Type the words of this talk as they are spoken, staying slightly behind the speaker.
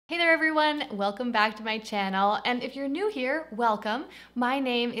Hey there everyone, welcome back to my channel, and if you're new here, welcome. My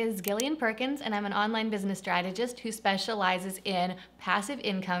name is Gillian Perkins and I'm an online business strategist who specializes in passive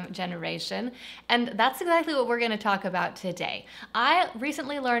income generation, and that's exactly what we're going to talk about today. I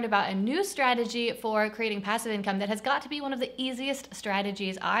recently learned about a new strategy for creating passive income that has got to be one of the easiest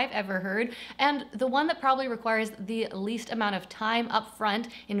strategies I've ever heard, and the one that probably requires the least amount of time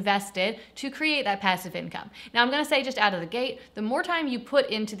upfront invested to create that passive income. Now I'm going to say just out of the gate, the more time you put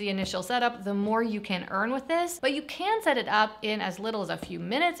into the initial setup, the more you can earn with this, but you can set it up in as little as a few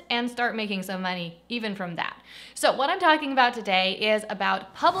minutes and start making some money even from that. So what I'm talking about today is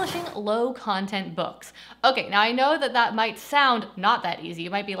about publishing low content books. Okay, now I know that that might sound not that easy.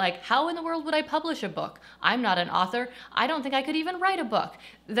 You might be like, how in the world would I publish a book? I'm not an author. I don't think I could even write a book.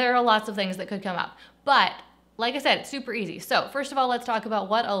 There are lots of things that could come up, but like I said, it's super easy. So first of all, let's talk about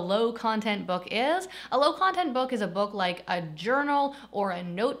what a low content book is. A low content book is a book like a journal or a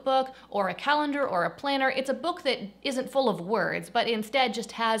notebook or a calendar or a planner. It's a book that isn't full of words, but instead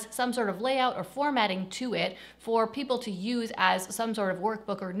just has some sort of layout or formatting to it for people to use as some sort of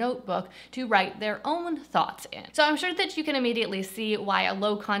workbook or notebook to write their own thoughts in. So I'm sure that you can immediately see why a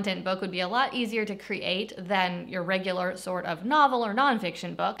low content book would be a lot easier to create than your regular sort of novel or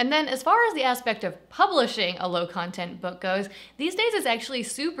nonfiction book. And then as far as the aspect of publishing a low content book goes, these days it's actually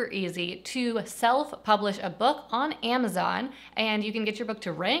super easy to self-publish a book on Amazon, and you can get your book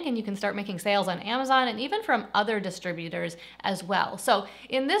to rank and you can start making sales on Amazon and even from other distributors as well. So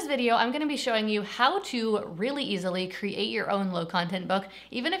in this video, I'm going to be showing you how to really easily create your own low content book,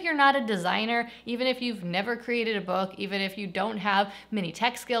 even if you're not a designer, even if you've never created a book, even if you don't have many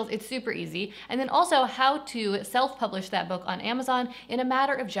tech skills, it's super easy. And then also how to self-publish that book on Amazon in a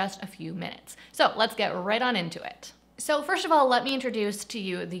matter of just a few minutes. So let's get right on into it. So first of all, let me introduce to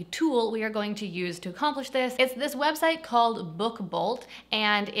you the tool we are going to use to accomplish this. It's this website called BookBolt,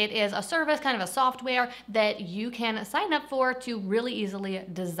 and it is a service, kind of a software that you can sign up for to really easily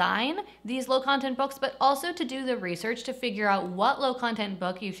design these low content books, but also to do the research to figure out what low content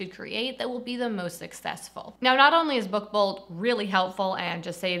book you should create that will be the most successful. Now, not only is BookBolt really helpful and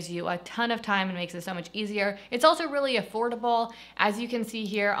just saves you a ton of time and makes it so much easier, it's also really affordable. As you can see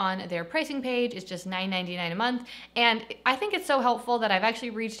here on their pricing page, it's just $9.99 a month. And I think it's so helpful that I've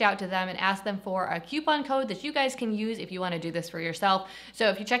actually reached out to them and asked them for a coupon code that you guys can use if you want to do this for yourself. So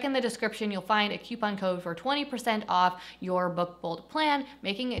if you check in the description, you'll find a coupon code for 20% off your BookBolt plan,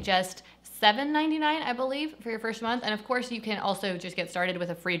 making it just $7.99, I believe, for your first month. And of course, you can also just get started with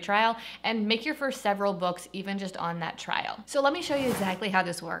a free trial and make your first several books even just on that trial. So let me show you exactly how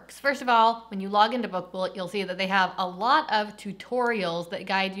this works. First of all, when you log into BookBolt, you'll see that they have a lot of tutorials that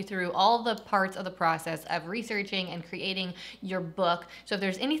guide you through all the parts of the process of researching and creating your book. So if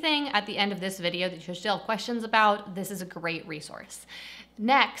there's anything at the end of this video that you still have questions about, this is a great resource.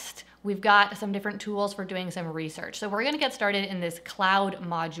 Next, we've got some different tools for doing some research. So we're going to get started in this cloud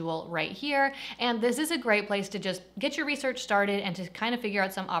module right here. And this is a great place to just get your research started and to kind of figure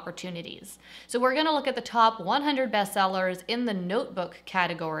out some opportunities. So we're going to look at the top 100 bestsellers in the notebook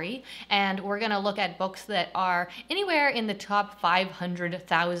category. And we're going to look at books that are anywhere in the top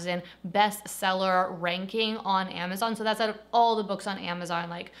 500,000 bestseller ranking on Amazon. So that's out of all the books on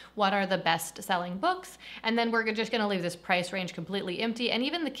Amazon, like what are the best selling books? And then we're just going to leave this price range completely empty, and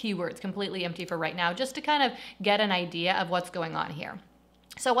even the keywords completely empty for right now, just to kind of get an idea of what's going on here.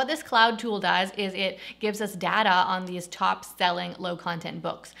 So what this cloud tool does is it gives us data on these top selling low content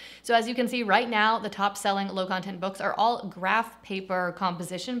books. So as you can see right now, the top selling low content books are all graph paper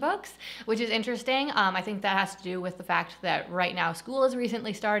composition books, which is interesting. I think that has to do with the fact that right now school has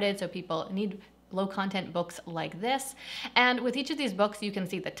recently started, so people need low content books like this. And with each of these books, you can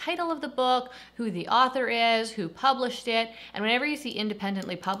see the title of the book, who the author is, who published it. And whenever you see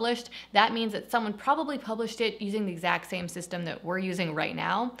independently published, that means that someone probably published it using the exact same system that we're using right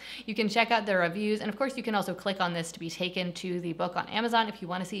now. You can check out their reviews. And of course, you can also click on this to be taken to the book on Amazon if you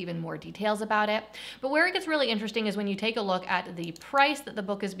want to see even more details about it. But where it gets really interesting is when you take a look at the price that the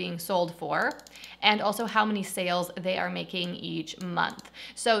book is being sold for, and also how many sales they are making each month.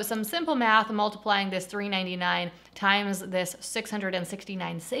 So some simple math, multiplying this $3.99 times this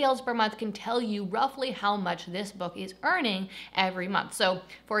 669 sales per month can tell you roughly how much this book is earning every month. So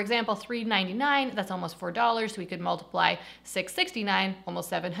for example, $3.99, that's almost $4. So we could multiply 669, almost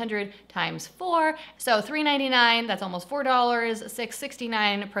 700, times 4. So $3.99, that's almost $4,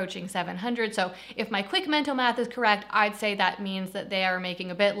 669 approaching 700. So if my quick mental math is correct, I'd say that means that they are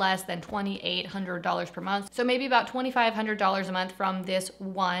making a bit less than $2,800 per month. So maybe about $2,500 a month from this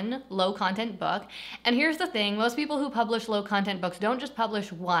one low content book. book. And here's the thing, most people who publish low content books don't just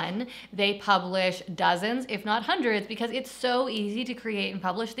publish one, they publish dozens, if not hundreds, because it's so easy to create and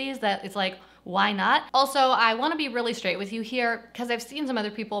publish these that it's like, why not? Also, I want to be really straight with you here because I've seen some other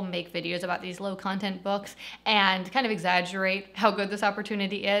people make videos about these low content books and kind of exaggerate how good this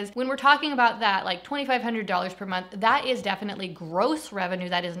opportunity is. When we're talking about that, like $2,500 per month, that is definitely gross revenue.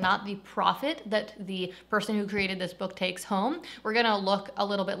 That is not the profit that the person who created this book takes home. We're going to look a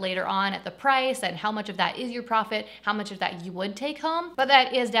little bit later on at the price and how much of that is your profit, how much of that you would take home. But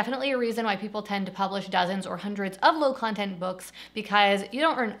that is definitely a reason why people tend to publish dozens or hundreds of low content books, because you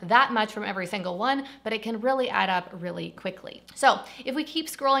don't earn that much from every single one, but it can really add up really quickly. So if we keep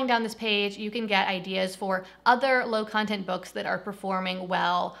scrolling down this page, you can get ideas for other low content books that are performing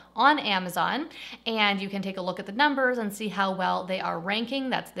well on Amazon, and you can take a look at the numbers and see how well they are ranking.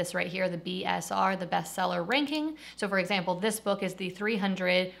 That's this right here, the BSR, the bestseller ranking. So for example, this book is the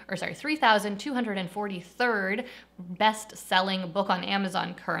 3,243rd best-selling book on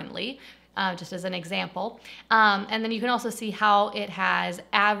Amazon currently. Just as an example. And then you can also see how it has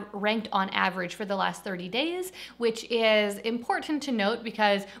ranked on average for the last 30 days, which is important to note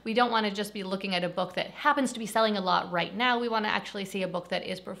because we don't want to just be looking at a book that happens to be selling a lot right now. We want to actually see a book that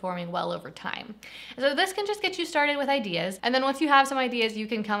is performing well over time. So this can just get you started with ideas. And then once you have some ideas, you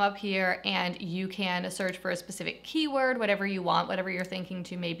can come up here and you can search for a specific keyword, whatever you want, whatever you're thinking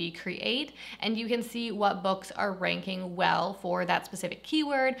to maybe create. And you can see what books are ranking well for that specific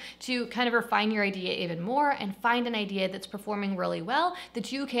keyword to kind of refine your idea even more and find an idea that's performing really well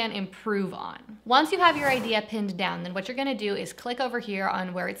that you can improve on. Once you have your idea pinned down, then what you're going to do is click over here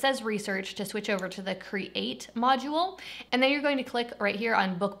on where it says research to switch over to the create module. And then you're going to click right here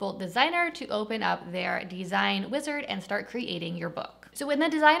on Book Bolt Designer to open up their design wizard and start creating your book. So when the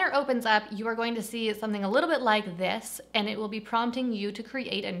designer opens up, you are going to see something a little bit like this, and it will be prompting you to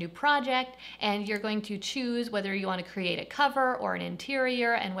create a new project, and you're going to choose whether you want to create a cover or an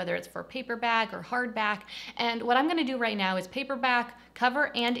interior, and whether it's for paperback or hardback. And what I'm going to do right now is paperback, cover,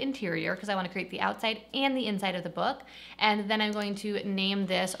 and interior, because I want to create the outside and the inside of the book. And then I'm going to name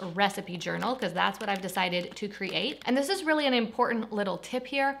this recipe journal, because that's what I've decided to create. And this is really an important little tip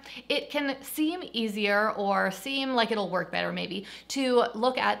here. It can seem easier or seem like it'll work better maybe to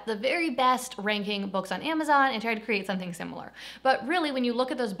look at the very best ranking books on Amazon and try to create something similar. But really, when you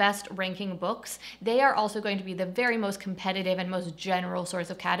look at those best ranking books, they are also going to be the very most competitive and most general sorts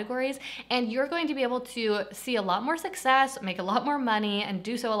of categories. And you're going to be able to see a lot more success, make a lot more money, and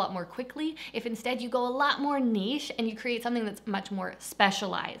do so a lot more quickly if instead you go a lot more niche and you create something that's much more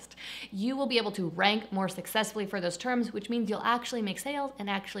specialized. You will be able to rank more successfully for those terms, which means you'll actually make sales and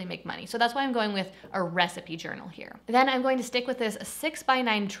actually make money. So that's why I'm going with a recipe journal here. Then I'm going to stick with this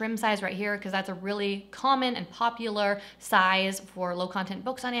 6x9 trim size right here, because that's a really common and popular size for low content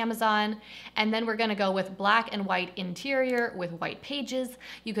books on Amazon. And then we're going to go with black and white interior with white pages.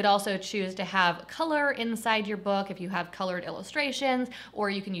 You could also choose to have color inside your book if you have colored illustrations, or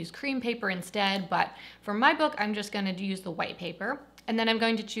you can use cream paper instead. But for my book, I'm just going to use the white paper. And then I'm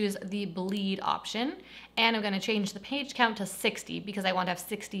going to choose the bleed option, and I'm going to change the page count to 60 because I want to have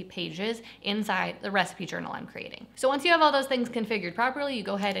 60 pages inside the recipe journal I'm creating. So once you have all those things configured properly, you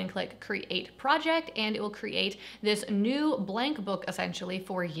go ahead and click Create Project, and it will create this new blank book essentially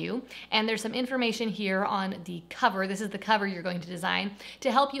for you. And there's some information here on the cover. This is the cover you're going to design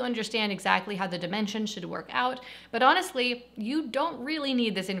to help you understand exactly how the dimensions should work out. But honestly, you don't really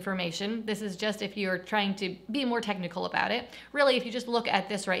need this information. This is just if you're trying to be more technical about it. Really, if you just look at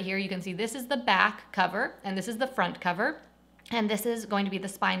this right here, you can see this is the back cover and this is the front cover. And this is going to be the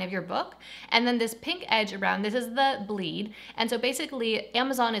spine of your book. And then this pink edge around, this is the bleed. And so basically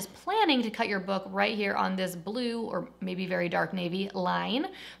Amazon is planning to cut your book right here on this blue or maybe very dark navy line,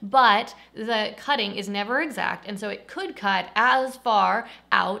 but the cutting is never exact. And so it could cut as far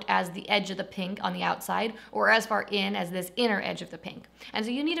out as the edge of the pink on the outside, or as far in as this inner edge of the pink. And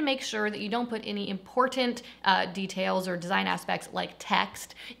so you need to make sure that you don't put any important details or design aspects like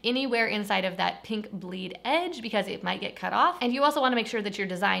text anywhere inside of that pink bleed edge, because it might get cut off. And you also want to make sure that your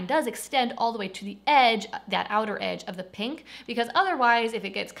design does extend all the way to the edge, that outer edge of the pink, because otherwise if it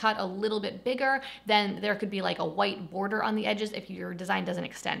gets cut a little bit bigger, then there could be like a white border on the edges if your design doesn't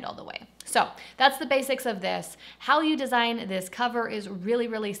extend all the way. So that's the basics of this. How you design this cover is really,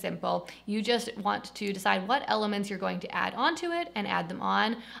 really simple. You just want to decide what elements you're going to add onto it and add them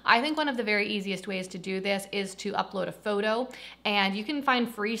on. I think one of the very easiest ways to do this is to upload a photo, and you can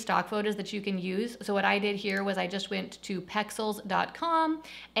find free stock photos that you can use. So what I did here was I just went to pexels.com,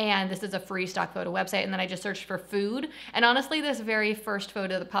 and this is a free stock photo website, and then I just searched for food. And honestly, this very first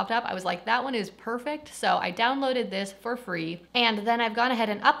photo that popped up, I was like, that one is perfect. So I downloaded this for free, and then I've gone ahead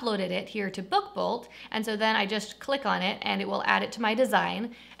and uploaded it here to book bolt. And so then I just click on it and it will add it to my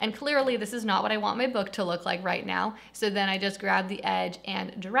design. And clearly this is not what I want my book to look like right now. So then I just grab the edge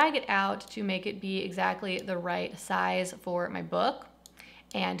and drag it out to make it be exactly the right size for my book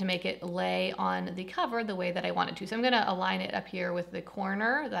and to make it lay on the cover the way that I want it to. So I'm gonna align it up here with the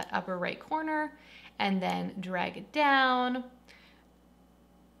corner, that upper right corner, and then drag it down.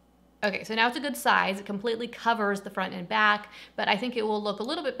 Okay, so now it's a good size. It completely covers the front and back, but I think it will look a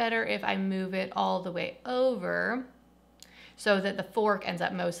little bit better if I move it all the way over so that the fork ends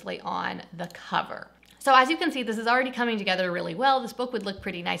up mostly on the cover. So as you can see, this is already coming together really well. This book would look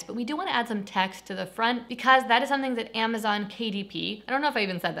pretty nice, but we do want to add some text to the front because that is something that Amazon KDP, I don't know if I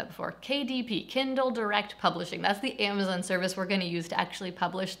even said that before, KDP, Kindle Direct Publishing, that's the Amazon service we're going to use to actually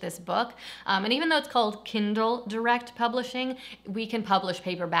publish this book. And even though it's called Kindle Direct Publishing, we can publish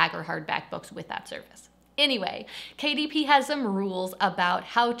paperback or hardback books with that service. Anyway, KDP has some rules about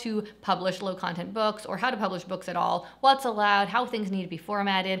how to publish low content books or how to publish books at all, what's allowed, how things need to be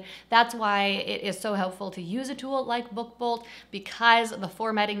formatted. That's why it is so helpful to use a tool like BookBolt, because the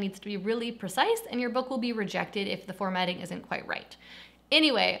formatting needs to be really precise and your book will be rejected if the formatting isn't quite right.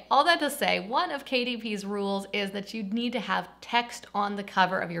 Anyway, all that to say, one of KDP's rules is that you need to have text on the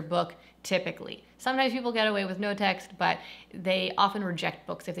cover of your book typically. Sometimes people get away with no text, but they often reject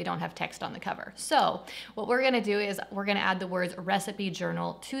books if they don't have text on the cover. So what we're gonna do is we're gonna add the words recipe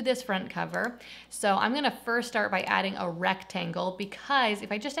journal to this front cover. So I'm gonna first start by adding a rectangle, because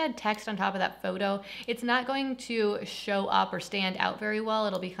if I just add text on top of that photo, it's not going to show up or stand out very well.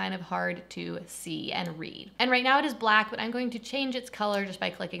 It'll be kind of hard to see and read. And right now it is black, but I'm going to change its color just by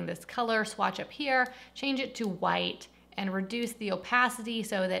clicking this color swatch up here, change it to white, and reduce the opacity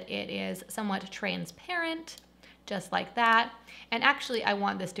so that it is somewhat transparent, just like that. And actually I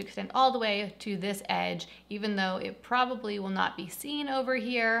want this to extend all the way to this edge, even though it probably will not be seen over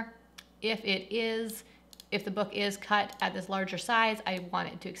here. If the book is cut at this larger size, I want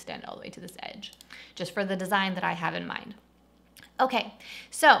it to extend all the way to this edge, just for the design that I have in mind. Okay,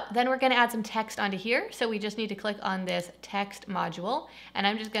 so then we're gonna add some text onto here. So we just need to click on this text module, and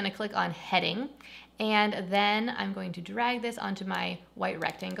I'm just gonna click on heading. And then I'm going to drag this onto my white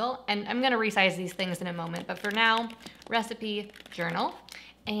rectangle, and I'm gonna resize these things in a moment, but for now, recipe journal.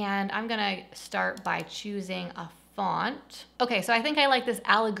 And I'm gonna start by choosing a font. Okay, so I think I like this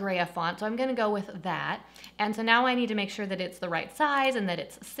Allegria font, so I'm gonna go with that. And so now I need to make sure that it's the right size and that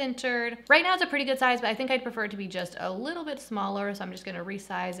it's centered. Right now it's a pretty good size, but I think I'd prefer it to be just a little bit smaller, so I'm just gonna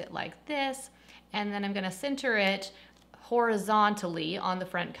resize it like this, and then I'm gonna center it horizontally on the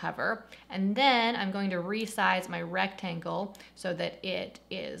front cover. And then I'm going to resize my rectangle so that it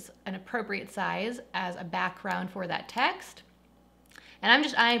is an appropriate size as a background for that text. And I'm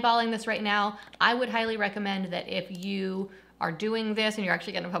just eyeballing this right now. I would highly recommend that if you are doing this and you're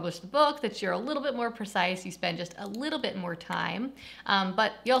actually going to publish the book, that you're a little bit more precise, you spend just a little bit more time,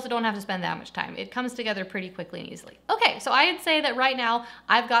 but you also don't have to spend that much time. It comes together pretty quickly and easily. Okay, so I'd say that right now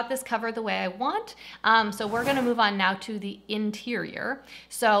I've got this covered the way I want, so we're going to move on now to the interior.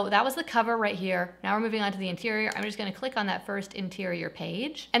 So that was the cover right here. Now we're moving on to the interior. I'm just going to click on that first interior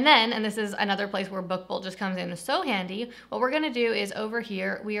page, and then, and this is another place where BookBolt just comes in so handy, what we're going to do is over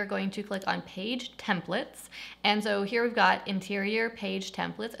here we are going to click on page templates, and so here we've got interior page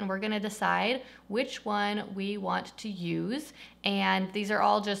templates, and we're going to decide which one we want to use. And these are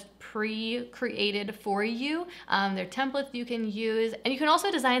all just pre-created for you. They're templates you can use, and you can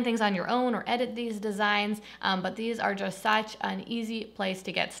also design things on your own or edit these designs, but these are just such an easy place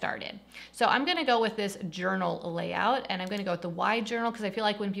to get started. So I'm going to go with this journal layout, and I'm going to go with the wide journal because I feel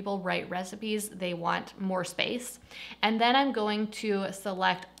like when people write recipes, they want more space. And then I'm going to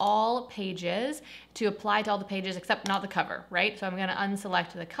select all pages to apply to all the pages except not the cover, right? So I'm going to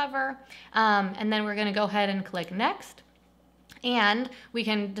unselect the cover, and then we're going to go ahead and click next. And we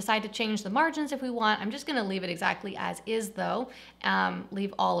can decide to change the margins if we want. I'm just gonna leave it exactly as is though.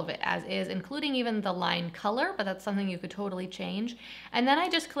 Leave all of it as is, including even the line color, but that's something you could totally change. And then I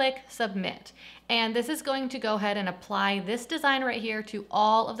just click submit. And this is going to go ahead and apply this design right here to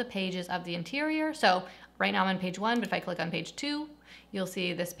all of the pages of the interior. So right now I'm on page 1, but if I click on page 2, you'll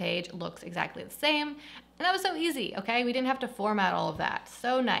see this page looks exactly the same. And that was so easy, okay? We didn't have to format all of that.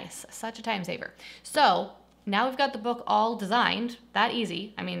 So nice, such a time saver. So now we've got the book all designed. That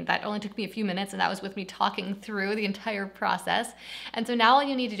easy. I mean, that only took me a few minutes, and that was with me talking through the entire process. And so now all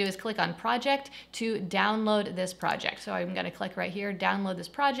you need to do is click on project to download this project. So I'm going to click right here, download this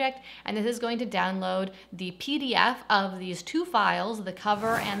project, and this is going to download the PDF of these two files, the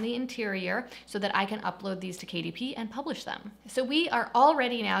cover and the interior, so that I can upload these to KDP and publish them. So we are all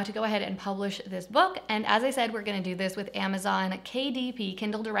ready now to go ahead and publish this book. And as I said, we're going to do this with Amazon KDP,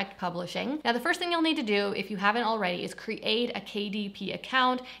 Kindle Direct Publishing. Now, the first thing you'll need to do, if you haven't already, is create a KDP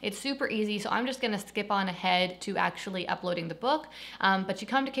account. It's super easy, so I'm just going to skip on ahead to actually uploading the book. But you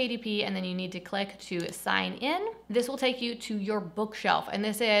come to KDP and then you need to click to sign in. This will take you to your bookshelf, and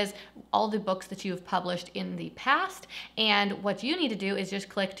this is all the books that you've published in the past. And what you need to do is just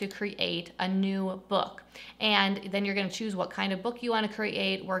click to create a new book. And then you're going to choose what kind of book you want to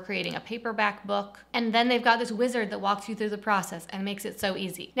create. We're creating a paperback book. And then they've got this wizard that walks you through the process and makes it so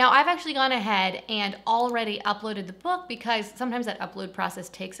easy. Now, I've actually gone ahead and already uploaded the book because sometimes that upload process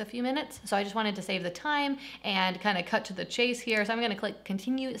takes a few minutes. So I just wanted to save the time and kind of cut to the chase here. So I'm going to click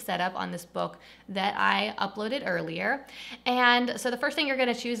continue setup on this book that I uploaded earlier. And so the first thing you're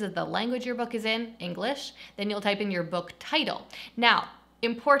going to choose is the language your book is in, English. Then you'll type in your book title. Now,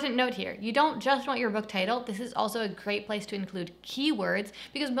 important note here, you don't just want your book title. This is also a great place to include keywords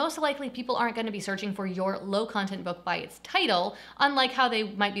because most likely people aren't going to be searching for your low content book by its title, unlike how they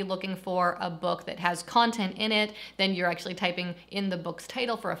might be looking for a book that has content in it. Then you're actually typing in the book's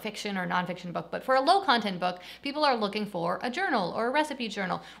title for a fiction or nonfiction book. But for a low content book, people are looking for a journal or a recipe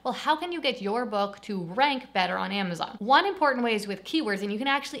journal. Well, how can you get your book to rank better on Amazon? One important way is with keywords, and you can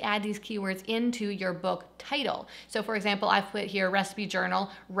actually add these keywords into your book title. So for example, I've put here recipe journal,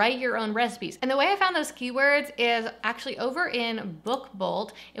 write your own recipes. And the way I found those keywords is actually over in BookBolt.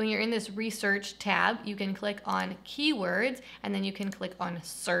 And when you're in this research tab, you can click on keywords and then you can click on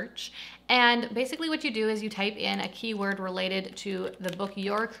search. And basically what you do is you type in a keyword related to the book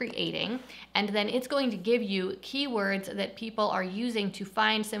you're creating, and then it's going to give you keywords that people are using to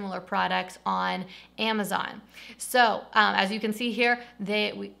find similar products on Amazon. So as you can see here,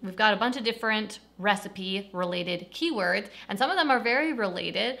 we've got a bunch of different recipe related keywords, and some of them are very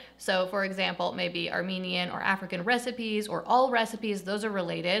related. So for example, maybe Armenian or African recipes or all recipes, those are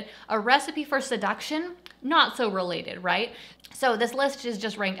related. A recipe for seduction, not so related, right? So this list is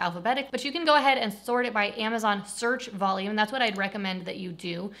just ranked alphabetic, but you can go ahead and sort it by Amazon search volume. That's what I'd recommend that you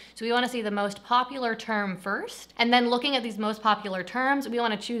do. So we want to see the most popular term first, and then looking at these most popular terms, we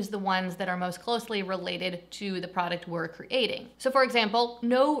want to choose the ones that are most closely related to the product we're creating. So for example,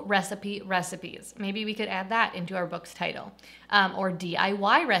 no recipe recipes. Maybe we could add that into our book's title. Or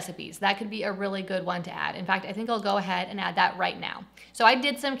DIY recipes. That could be a really good one to add. In fact, I think I'll go ahead and add that right now. So I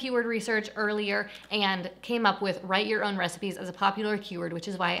did some keyword research earlier and came up with write your own recipes as a popular keyword, which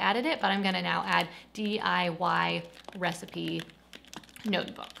is why I added it, but I'm gonna now add DIY recipe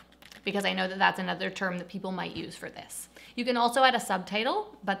notebook because I know that that's another term that people might use for this. You can also add a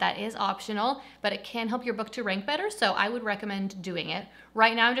subtitle, but that is optional, but it can help your book to rank better, so I would recommend doing it.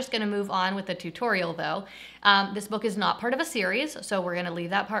 Right now, I'm just gonna move on with the tutorial though. This book is not part of a series, so we're gonna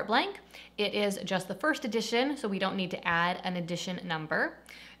leave that part blank. It is just the first edition, so we don't need to add an edition number.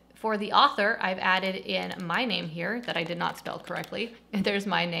 For the author, I've added in my name here that I did not spell correctly. There's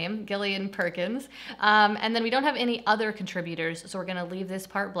my name, Gillian Perkins. And then we don't have any other contributors, so we're gonna leave this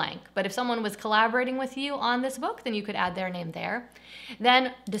part blank. But if someone was collaborating with you on this book, then you could add their name there.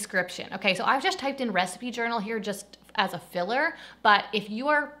 Then description. Okay, so I've just typed in recipe journal here just as a filler, but if you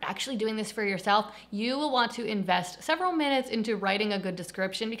are actually doing this for yourself, you will want to invest several minutes into writing a good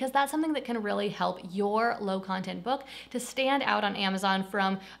description because that's something that can really help your low content book to stand out on Amazon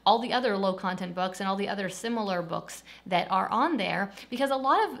from all the other low content books and all the other similar books that are on there, because a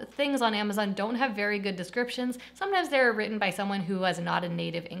lot of things on Amazon don't have very good descriptions. Sometimes they're written by someone who is not a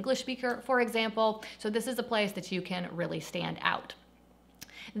native English speaker, for example, so this is a place that you can really stand out.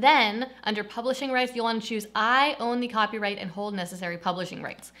 Then, under publishing rights, you'll want to choose I own the copyright and hold necessary publishing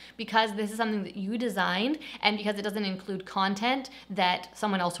rights, because this is something that you designed, and because it doesn't include content that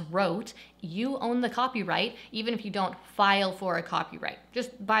someone else wrote, you own the copyright, even if you don't file for a copyright.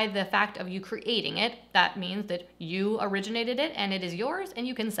 Just by the fact of you creating it, that means that you originated it and it is yours and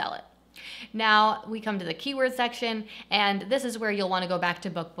you can sell it. Now we come to the keyword section, and this is where you'll want to go back to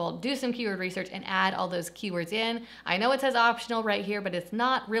BookBolt, do some keyword research, and add all those keywords in. I know it says optional right here, but it's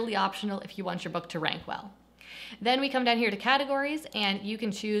not really optional if you want your book to rank well. Then we come down here to categories, and you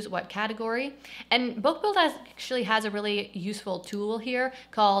can choose what category. And BookBuild actually has a really useful tool here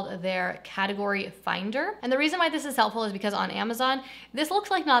called their category finder. And the reason why this is helpful is because on Amazon, this looks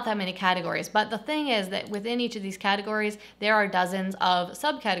like not that many categories, but the thing is that within each of these categories, there are dozens of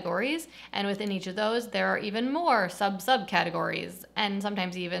subcategories, and within each of those, there are even more subcategories, and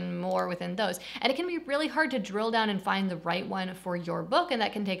sometimes even more within those. And it can be really hard to drill down and find the right one for your book, and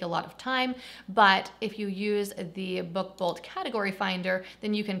that can take a lot of time. But if you use the BookBuild category finder,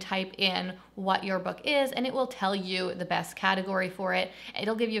 then you can type in what your book is, and it will tell you the best category for it.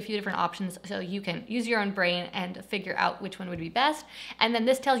 It'll give you a few different options so you can use your own brain and figure out which one would be best. And then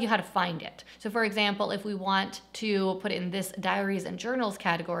this tells you how to find it. So for example, if we want to put it in this diaries and journals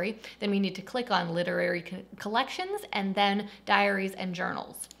category, then we need to click on literary collections and then diaries and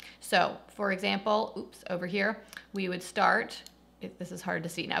journals. So for example, oops, over here, we would start, this is hard to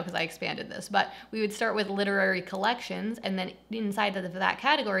see now because I expanded this, but we would start with literary collections, and then inside of that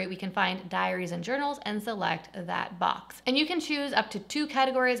category, we can find diaries and journals and select that box. And you can choose up to 2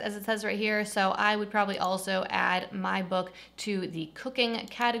 categories as it says right here. So I would probably also add my book to the cooking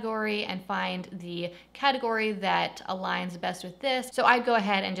category and find the category that aligns best with this. So I'd go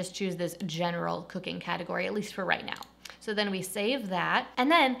ahead and just choose this general cooking category, at least for right now. So then we save that.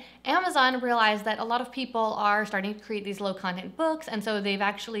 And then Amazon realized that a lot of people are starting to create these low content books. And so they've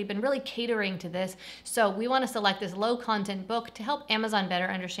actually been really catering to this. So we want to select this low content book to help Amazon better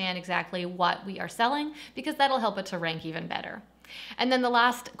understand exactly what we are selling, because that'll help it to rank even better. And then the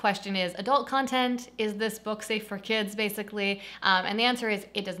last question is adult content. Is this book safe for kids, basically? And the answer is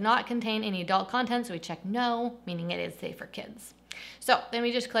it does not contain any adult content. So we check no, meaning it is safe for kids. So then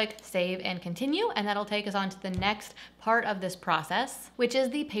we just click save and continue, and that'll take us on to the next part of this process, which is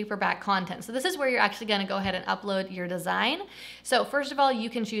the paperback content. So this is where you're actually going to go ahead and upload your design. So first of all,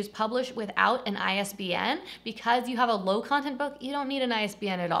 you can choose publish without an ISBN. Because you have a low content book, you don't need an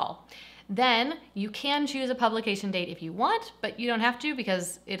ISBN at all. Then you can choose a publication date if you want, but you don't have to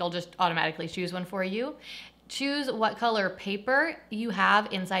because it'll just automatically choose one for you. Choose what color paper you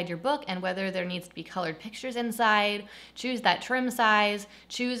have inside your book and whether there needs to be colored pictures inside. Choose that trim size.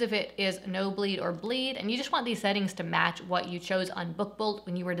 Choose if it is no bleed or bleed. And you just want these settings to match what you chose on BookBuild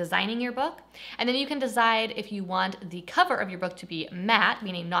when you were designing your book. And then you can decide if you want the cover of your book to be matte,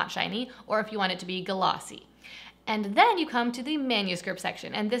 meaning not shiny, or if you want it to be glossy. And then you come to the manuscript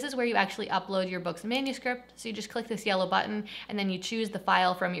section, and this is where you actually upload your book's manuscript. So you just click this yellow button, and then you choose the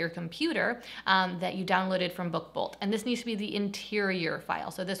file from your computer that you downloaded from BookBuild. And this needs to be the interior file,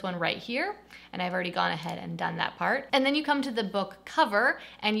 so this one right here, and I've already gone ahead and done that part. And then you come to the book cover,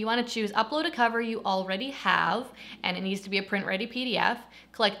 and you want to choose upload a cover you already have, and it needs to be a print-ready PDF.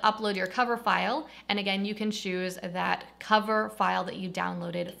 Click upload your cover file, and again, you can choose that cover file that you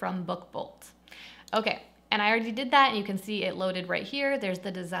downloaded from BookBuild. Okay. And I already did that, and you can see it loaded right here. There's the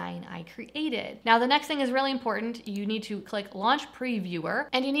design I created. Now the next thing is really important. You need to click Launch Previewer,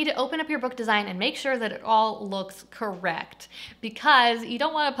 and you need to open up your book design and make sure that it all looks correct, because you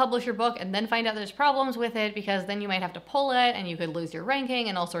don't want to publish your book and then find out there's problems with it, because then you might have to pull it and you could lose your ranking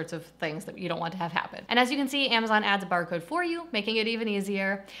and all sorts of things that you don't want to have happen. And as you can see, Amazon adds a barcode for you, making it even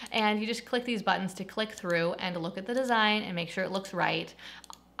easier. And you just click these buttons to click through and look at the design and make sure it looks right.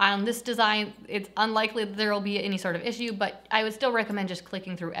 On this design, it's unlikely that there will be any sort of issue, but I would still recommend just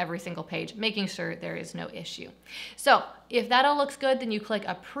clicking through every single page, making sure there is no issue. So if that all looks good, then you click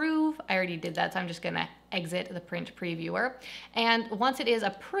approve. I already did that, so I'm just gonna exit the print previewer. And once it is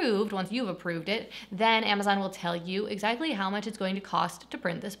approved, once you've approved it, then Amazon will tell you exactly how much it's going to cost to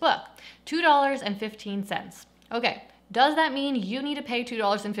print this book. $2.15. Okay, does that mean you need to pay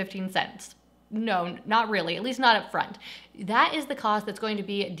 $2.15? No, not really, at least not up front. That is the cost that's going to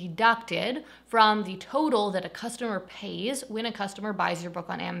be deducted from the total that a customer pays when a customer buys your book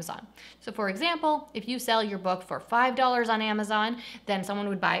on Amazon. So for example, if you sell your book for $5 on Amazon, then someone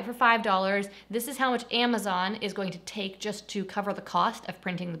would buy it for $5. This is how much Amazon is going to take just to cover the cost of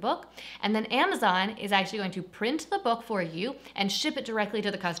printing the book. And then Amazon is actually going to print the book for you and ship it directly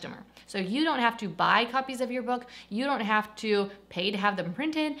to the customer. So you don't have to buy copies of your book. You don't have to pay to have them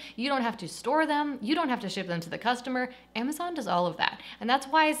printed. You don't have to store them. You don't have to ship them to the customer. Amazon does all of that. And that's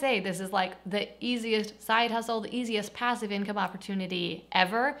why I say this is like the easiest side hustle, the easiest passive income opportunity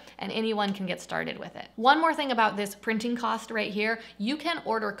ever, and anyone can get started with it. One more thing about this printing cost right here, you can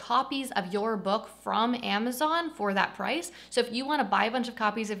order copies of your book from Amazon for that price. So if you want to buy a bunch of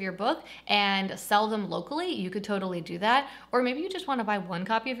copies of your book and sell them locally, you could totally do that. Or maybe you just want to buy one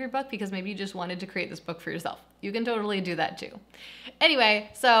copy of your book because maybe you just wanted to create this book for yourself. You can totally do that too.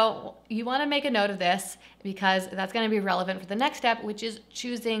 Anyway, so you want to make a note of this, because that's going to be relevant for the next step, which is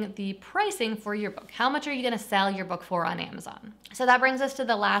choosing the pricing for your book. How much are you going to sell your book for on Amazon? So that brings us to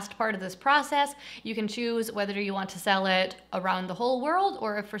the last part of this process. You can choose whether you want to sell it around the whole world,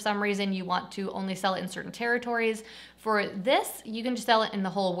 or if for some reason you want to only sell it in certain territories. For this, you can just sell it in the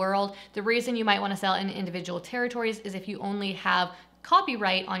whole world. The reason you might want to sell it in individual territories is if you only have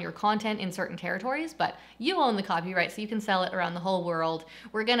copyright on your content in certain territories, but you own the copyright, so you can sell it around the whole world.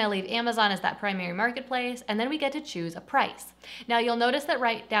 We're gonna leave Amazon as that primary marketplace, and then we get to choose a price. Now you'll notice that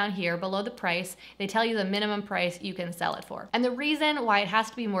right down here below the price, they tell you the minimum price you can sell it for. And the reason why it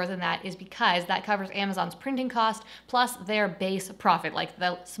has to be more than that is because that covers Amazon's printing cost plus their base profit, like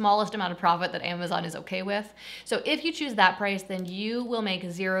the smallest amount of profit that Amazon is okay with. So if you choose that price, then you will make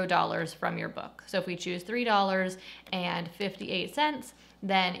 $0 from your book. So if we choose $3.58,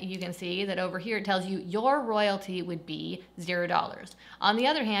 then you can see that over here it tells you your royalty would be $0. On the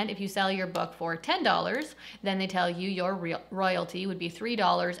other hand, if you sell your book for $10, then they tell you your royalty would be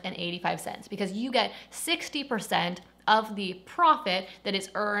 $3.85, because you get 60% of the profit that is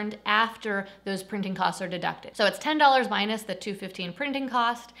earned after those printing costs are deducted. So it's $10 minus the $2.15 printing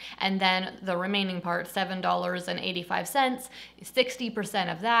cost, and then the remaining part, $7.85,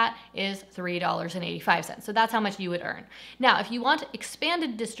 60% of that is $3.85. So that's how much you would earn. Now, if you want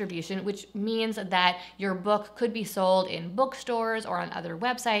expanded distribution, which means that your book could be sold in bookstores or on other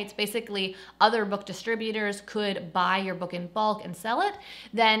websites, basically other book distributors could buy your book in bulk and sell it,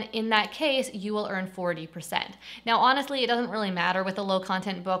 then in that case, you will earn 40%. Now, honestly, it doesn't really matter with a low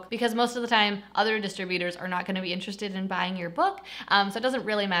content book, because most of the time other distributors are not going to be interested in buying your book. So it doesn't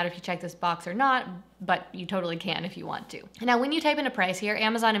really matter if you check this box or not, but you totally can if you want to. Now, when you type in a price here,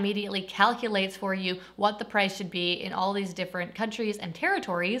 Amazon immediately calculates for you what the price should be in all these different countries and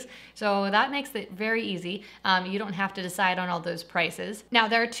territories. So that makes it very easy. You don't have to decide on all those prices. Now,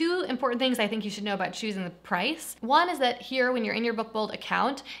 there are two important things I think you should know about choosing the price. One is that here, when you're in your BookBold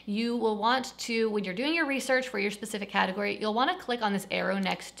account, you will want to, when you're doing your research for your specific category, you'll want to click on this arrow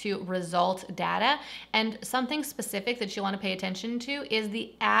next to result data. And something specific that you want to pay attention to is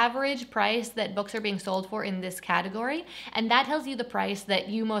the average price that books are being sold for in this category, and that tells you the price that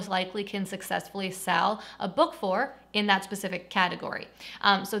you most likely can successfully sell a book for in that specific category.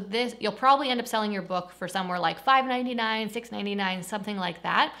 So this, you'll probably end up selling your book for somewhere like $5.99, $6.99, something like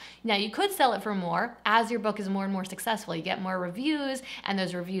that. Now, you could sell it for more as your book is more and more successful. You get more reviews, and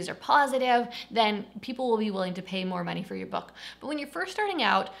those reviews are positive, then people will be willing to pay more money for your book. But when you're first starting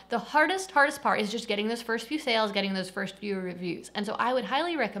out, the hardest part is just getting those first few sales, getting those first few reviews. And so I would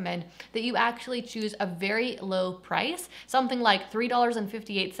highly recommend that you actually choose a very low price, something like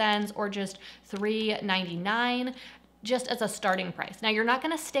 $3.58 or just $3.99, just as a starting price. Now, you're not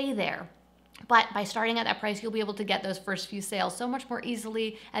going to stay there, but by starting at that price, you'll be able to get those first few sales so much more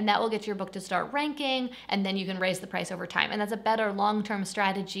easily, and that will get your book to start ranking, and then you can raise the price over time. And that's a better long-term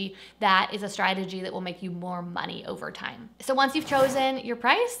strategy. That is a strategy that will make you more money over time. So once you've chosen your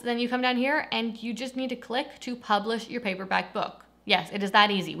price, then you come down here and you just need to click to publish your paperback book. Yes, it is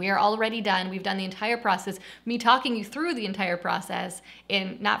that easy. We are already done. We've done the entire process, me talking you through the entire process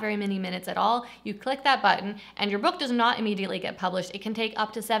in not very many minutes at all. You click that button and your book does not immediately get published. It can take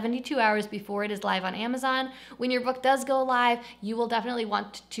up to 72 hours before it is live on Amazon. When your book does go live, you will definitely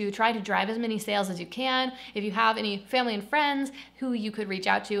want to try to drive as many sales as you can. If you have any family and friends who you could reach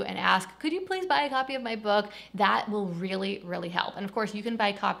out to and ask, could you please buy a copy of my book? That will really, really help. And of course, you can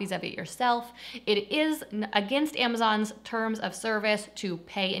buy copies of it yourself. It is against Amazon's terms of service to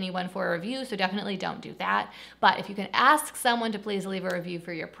pay anyone for a review, so definitely don't do that. But if you can ask someone to please leave a review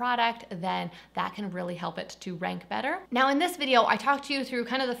for your product, then that can really help it to rank better. Now, in this video, I talked to you through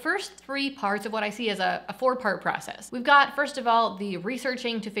kind of the first three parts of what I see as a four-part process. We've got, first of all, the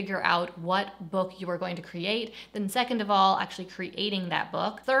researching to figure out what book you are going to create. Then second of all, actually creating that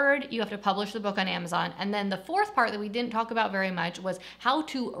book. Third, you have to publish the book on Amazon. And then the fourth part that we didn't talk about very much was how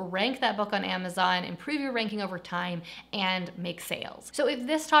to rank that book on Amazon, improve your ranking over time, and make sales. So if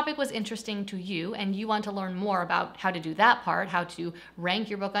this topic was interesting to you and you want to learn more about how to do that part, how to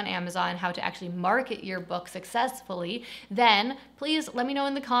rank your book on Amazon, how to actually market your book successfully, then please let me know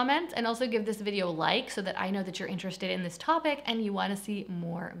in the comments, and also give this video a like so that I know that you're interested in this topic and you want to see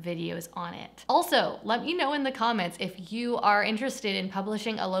more videos on it. Also, let me know in the comments if you are interested in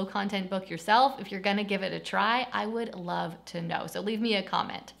publishing a low content book yourself. If you're gonna give it a try, I would love to know. So leave me a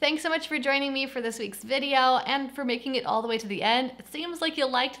comment. Thanks so much for joining me for this week's video and for making it all the way to the end. It seems like you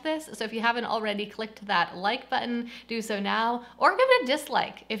liked this, so if you haven't already clicked that like button, do so now, or give it a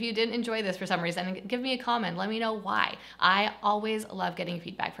dislike if you didn't enjoy this for some reason, and give me a comment. Let me know why. I always love getting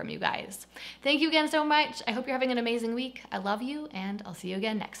feedback from you guys. Thank you again so much. I hope you're having an amazing week. I love you, and I'll see you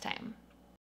again next time.